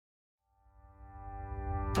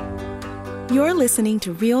You're listening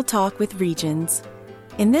to Real Talk with Regions.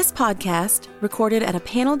 In this podcast, recorded at a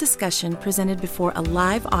panel discussion presented before a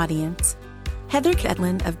live audience, Heather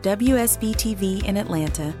Ketland of WSB-TV in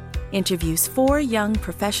Atlanta interviews 4 young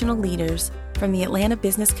professional leaders from the Atlanta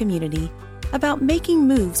business community about making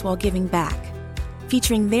moves while giving back,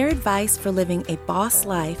 featuring their advice for living a boss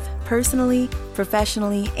life personally,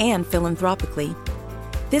 professionally, and philanthropically.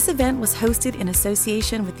 This event was hosted in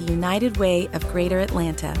association with the United Way of Greater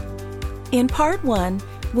Atlanta. In Part 1,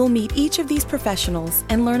 we'll meet each of these professionals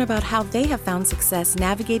and learn about how they have found success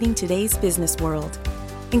navigating today's business world,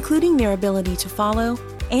 including their ability to follow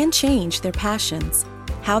and change their passions,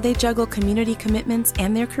 how they juggle community commitments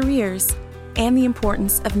and their careers, and the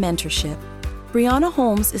importance of mentorship. Brianna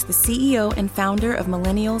Holmes is the CEO and founder of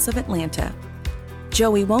Millennials of Atlanta.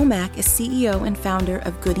 Joey Womack is CEO and founder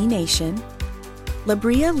of Goody Nation.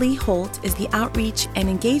 Labria Lee Holt is the Outreach and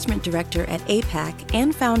Engagement Director at APAC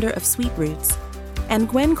and founder of Sweet Roots. And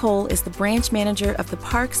Gwen Cole is the branch manager of the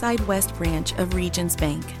Parkside West branch of Regions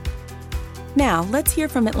Bank. Now, let's hear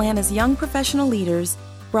from Atlanta's young professional leaders,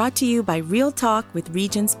 brought to you by Real Talk with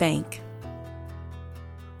Regions Bank.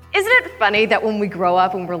 Isn't it funny that when we grow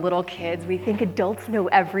up, when we're little kids, we think adults know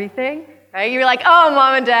everything? Right? You're like, oh,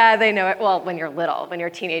 mom and dad, they know it. Well, when you're little, when you're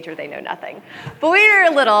a teenager, they know nothing. But when you're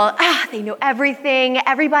little, they know everything.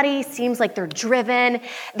 Everybody seems like they're driven.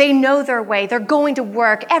 They know their way. They're going to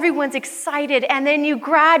work. Everyone's excited. And then you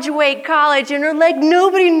graduate college and you're like,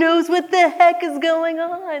 nobody knows what the heck is going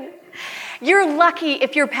on. You're lucky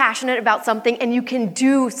if you're passionate about something and you can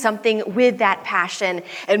do something with that passion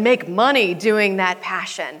and make money doing that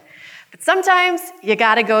passion. But sometimes you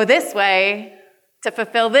got to go this way to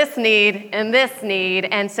fulfill this need,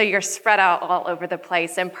 and so you're spread out all over the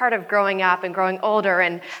place. And part of growing up and growing older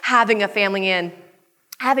and having a family and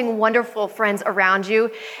having wonderful friends around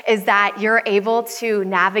you is that you're able to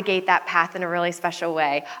navigate that path in a really special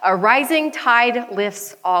way. A rising tide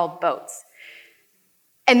lifts all boats.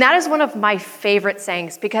 And that is one of my favorite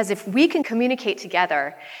sayings, because if we can communicate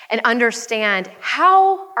together and understand,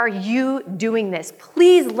 how are you doing this?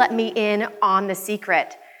 Please let me in on the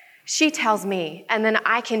secret. She tells me, and then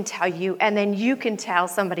I can tell you, and then you can tell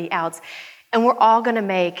somebody else, and we're all going to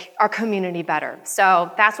make our community better.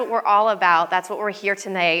 So that's what we're all about. That's what we're here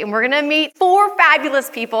today. And we're going to meet 4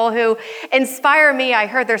 fabulous people who inspire me. I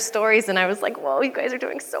heard their stories, and I was like, whoa, you guys are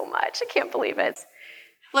doing so much. I can't believe it.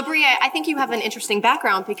 Labria, I think you have an interesting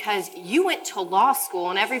background because you went to law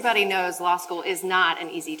school, and everybody knows law school is not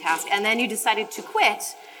an easy task. And then you decided to quit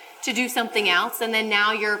to do something else, and then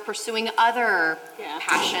now you're pursuing other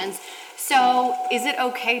passions. So is it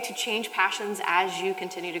okay to change passions as you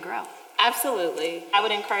continue to grow? Absolutely. I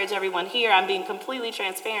would encourage everyone here, I'm being completely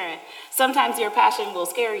transparent. Sometimes your passion will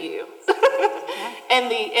scare you.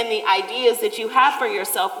 and the ideas that you have for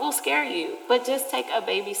yourself will scare you, but just take a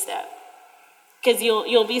baby step. Because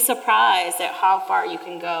you'll be surprised at how far you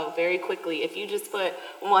can go very quickly if you just put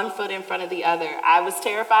one foot in front of the other. I was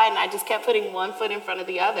terrified, and I just kept putting one foot in front of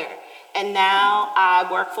the other. And now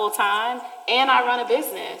I work full time, and I run a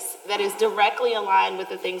business that is directly aligned with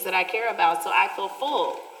the things that I care about. So I feel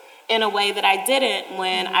full in a way that I didn't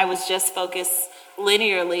when I was just focused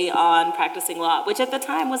linearly on practicing law, which at the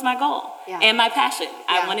time was my goal and my passion.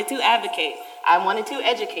 I wanted to advocate. I wanted to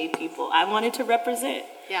educate people. I wanted to represent.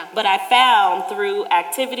 But I found through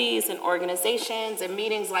activities and organizations and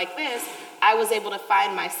meetings like this, I was able to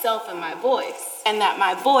find myself and my voice. And that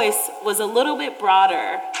my voice was a little bit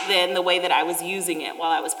broader than the way that I was using it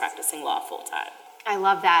while I was practicing law full time. I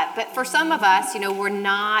love that. But for some of us, we're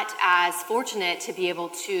not as fortunate to be able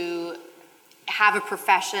to have a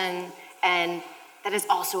profession and that is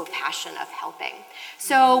also a passion of helping.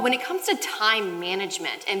 So when it comes to time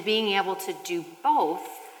management and being able to do both,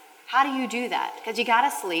 how do you do that? Because you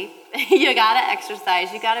gotta sleep, you gotta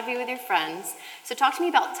exercise, you gotta be with your friends. So talk to me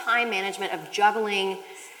about time management of juggling,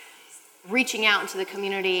 reaching out into the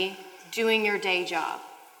community, doing your day job.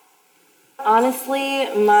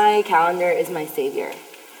 Honestly, my calendar is my savior.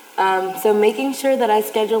 So making sure that I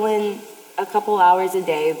schedule in a couple hours a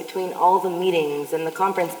day between all the meetings and the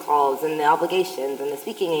conference calls and the obligations and the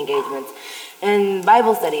speaking engagements and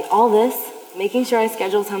Bible study, all this, making sure I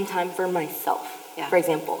schedule some time for myself, for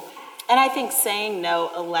example. And I think saying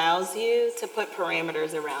no allows you to put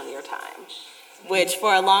parameters around your time, which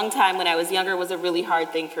for a long time when I was younger was a really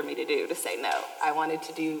hard thing for me to do, to say no. I wanted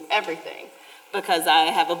to do everything because I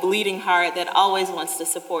have a bleeding heart that always wants to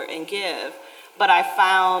support and give. But I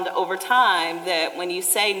found over time that when you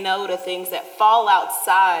say no to things that fall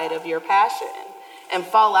outside of your passion and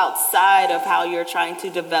fall outside of how you're trying to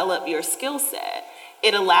develop your skill set,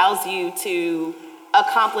 it allows you to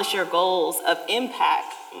accomplish your goals of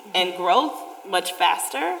impact and growth much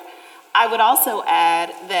faster. I would also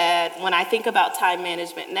add that when I think about time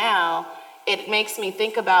management now, it makes me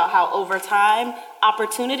think about how over time,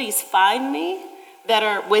 opportunities find me that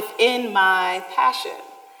are within my passion.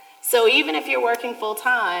 So even if you're working full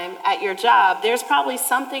time at your job, there's probably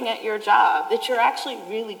something at your job that you're actually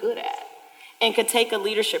really good at and could take a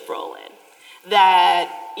leadership role in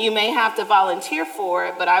that you may have to volunteer for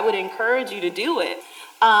it, but I would encourage you to do it.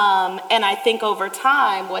 And I think over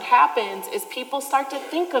time, what happens is people start to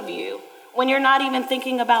think of you when you're not even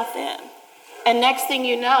thinking about them. And next thing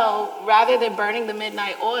you know, rather than burning the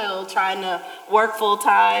midnight oil, trying to work full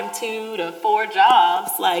time, 2 to 4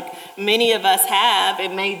 jobs, like many of us have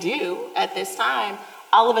and may do at this time,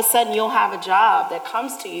 all of a sudden you'll have a job that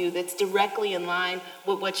comes to you that's directly in line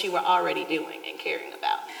with what you were already doing and caring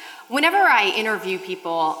about. Whenever I interview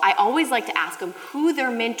people, I always like to ask them who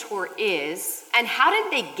their mentor is and how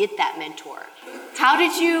did they get that mentor? How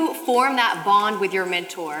did you form that bond with your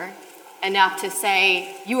mentor enough to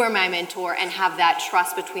say, you are my mentor, and have that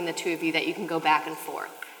trust between the two of you that you can go back and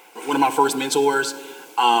forth? One of my first mentors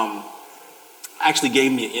actually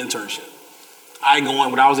gave me an internship.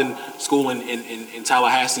 When I was in school in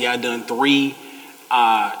Tallahassee, I'd done 3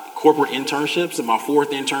 corporate internships. In my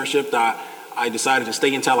 4th internship, I decided to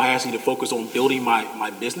stay in Tallahassee to focus on building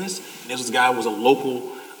my business. And this guy was a local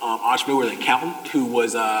entrepreneur, an accountant, who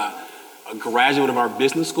was a graduate of our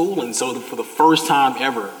business school. And so for the first time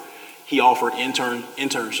ever, he offered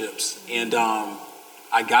internships. And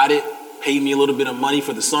I got it, paid me a little bit of money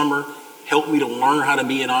for the summer, helped me to learn how to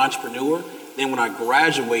be an entrepreneur. Then when I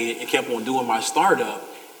graduated and kept on doing my startup,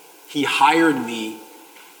 he hired me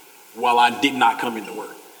while I did not come into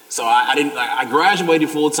work. So I graduated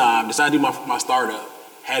full time, decided to do my startup,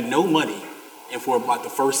 had no money, and for about the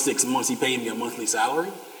first 6 months, he paid me a monthly salary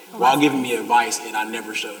while giving me advice, and I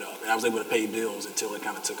never showed up. And I was able to pay bills until it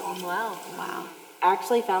kind of took off. Wow. I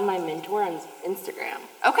actually found my mentor on Instagram.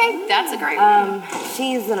 Okay, that's a great one.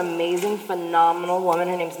 She's an amazing, phenomenal woman.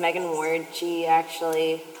 Her name's Megan Ward. She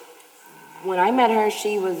actually, when I met her,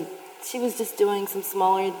 she was just doing some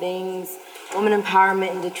smaller things, woman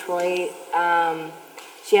empowerment in Detroit.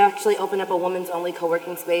 She actually opened up a women's only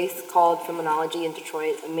co-working space called Feminology in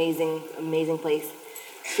Detroit. Amazing, amazing place.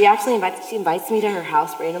 She invites me to her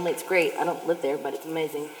house randomly. It's great. I don't live there, but it's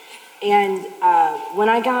amazing. And when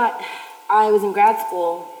I was in grad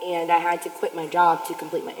school and I had to quit my job to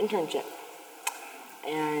complete my internship.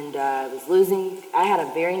 And I had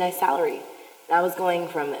a very nice salary. And I was going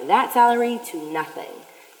from that salary to nothing.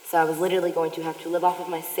 So I was literally going to have to live off of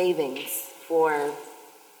my savings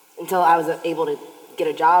until I was able to get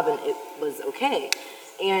a job and it was okay.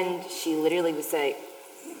 And she literally would say,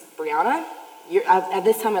 Brianna, at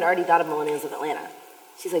this time I'd already thought of Millennials of Atlanta.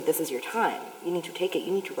 She's like, this is your time. You need to take it.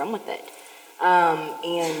 You need to run with it.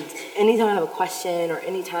 And anytime I have a question or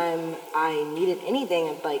anytime I needed anything,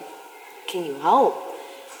 I'm like, can you help?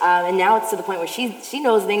 And now it's to the point where she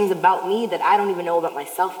knows things about me that I don't even know about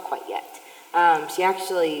myself quite yet. She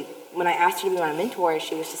actually, when I asked her to be my mentor,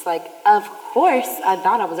 she was just like, of course. I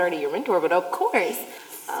thought I was already your mentor, but of course.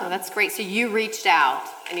 So that's great. So you reached out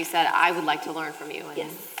and you said, I would like to learn from you. And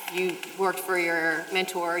yes. You worked for your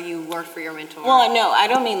mentor. Well, no, I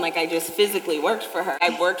don't mean like I just physically worked for her.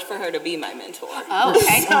 I worked for her to be my mentor. Oh,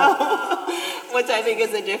 okay. So, which I think is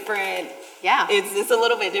it's a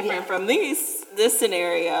little bit different from this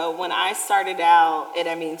scenario. When I started out, and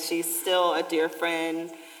I mean, she's still a dear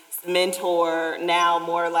friend, mentor, now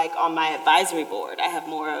more like on my advisory board. I have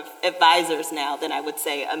more of advisors now than I would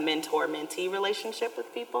say a mentor-mentee relationship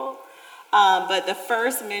with people. But the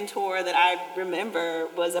first mentor that I remember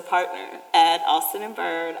was a partner at Austin &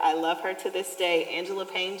 Bird. I love her to this day, Angela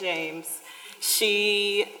Payne James.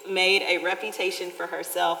 She made a reputation for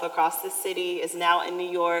herself across the city, is now in New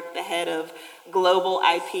York, the head of global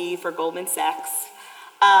IP for Goldman Sachs.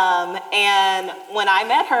 And when I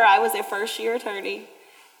met her, I was a first-year attorney,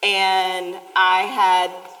 and I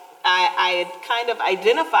had kind of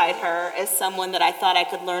identified her as someone that I thought I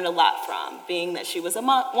could learn a lot from, being that she was a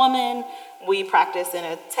woman. We practiced in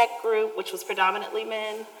a tech group, which was predominantly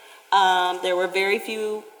men. There were very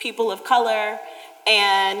few people of color.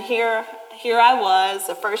 And here I was,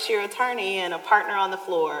 a first-year attorney and a partner on the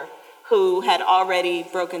floor who had already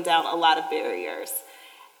broken down a lot of barriers.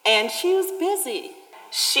 And she was busy.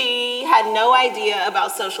 She had no idea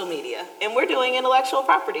about social media, and we're doing intellectual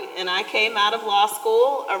property. And I came out of law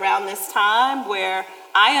school around this time where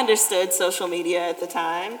I understood social media at the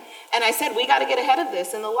time, and I said, we got to get ahead of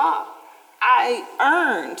this in the law. I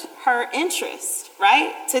earned her interest,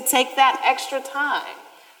 right, to take that extra time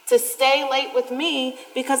to stay late with me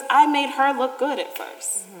because I made her look good at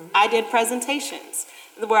first. I did presentations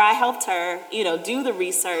where I helped her, do the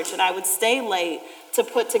research, and I would stay late to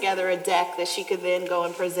put together a deck that she could then go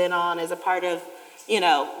and present on as a part of,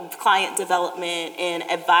 client development and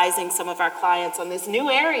advising some of our clients on this new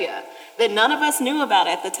area that none of us knew about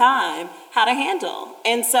at the time how to handle.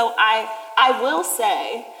 And so I will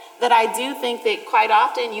say that I do think that quite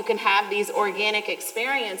often you can have these organic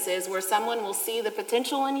experiences where someone will see the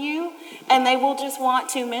potential in you and they will just want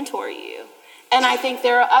to mentor you. And I think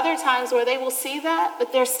there are other times where they will see that,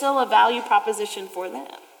 but there's still a value proposition for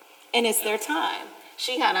them. And it's their time.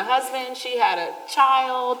 She had a husband, she had a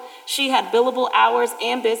child, she had billable hours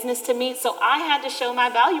and business to meet, so I had to show my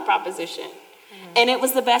value proposition. And it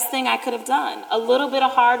was the best thing I could have done. A little bit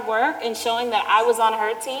of hard work and showing that I was on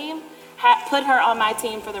her team put her on my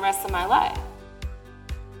team for the rest of my life.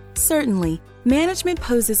 Certainly, management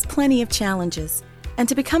poses plenty of challenges, and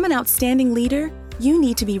to become an outstanding leader, you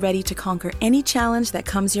need to be ready to conquer any challenge that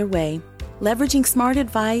comes your way, leveraging smart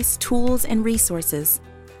advice, tools, and resources,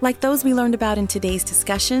 like those we learned about in today's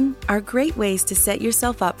discussion, are great ways to set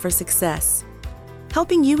yourself up for success.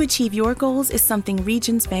 Helping you achieve your goals is something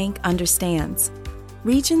Regions Bank understands.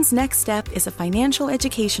 Regions Next Step is a financial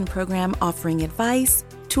education program offering advice,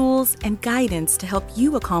 tools, and guidance to help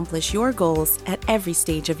you accomplish your goals at every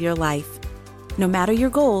stage of your life. No matter your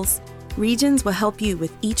goals, Regions will help you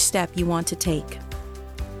with each step you want to take.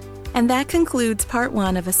 And that concludes part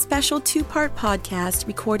 1 of a special 2-part podcast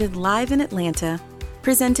recorded live in Atlanta,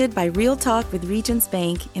 presented by Real Talk with Regions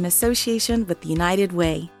Bank in association with the United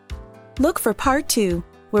Way. Look for part 2,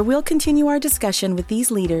 where we'll continue our discussion with these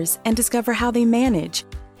leaders and discover how they manage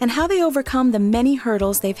and how they overcome the many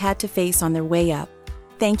hurdles they've had to face on their way up.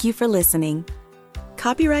 Thank you for listening.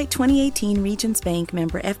 Copyright 2018 Regions Bank,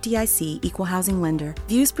 member FDIC, equal housing lender.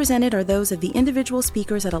 Views presented are those of the individual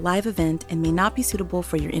speakers at a live event and may not be suitable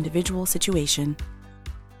for your individual situation.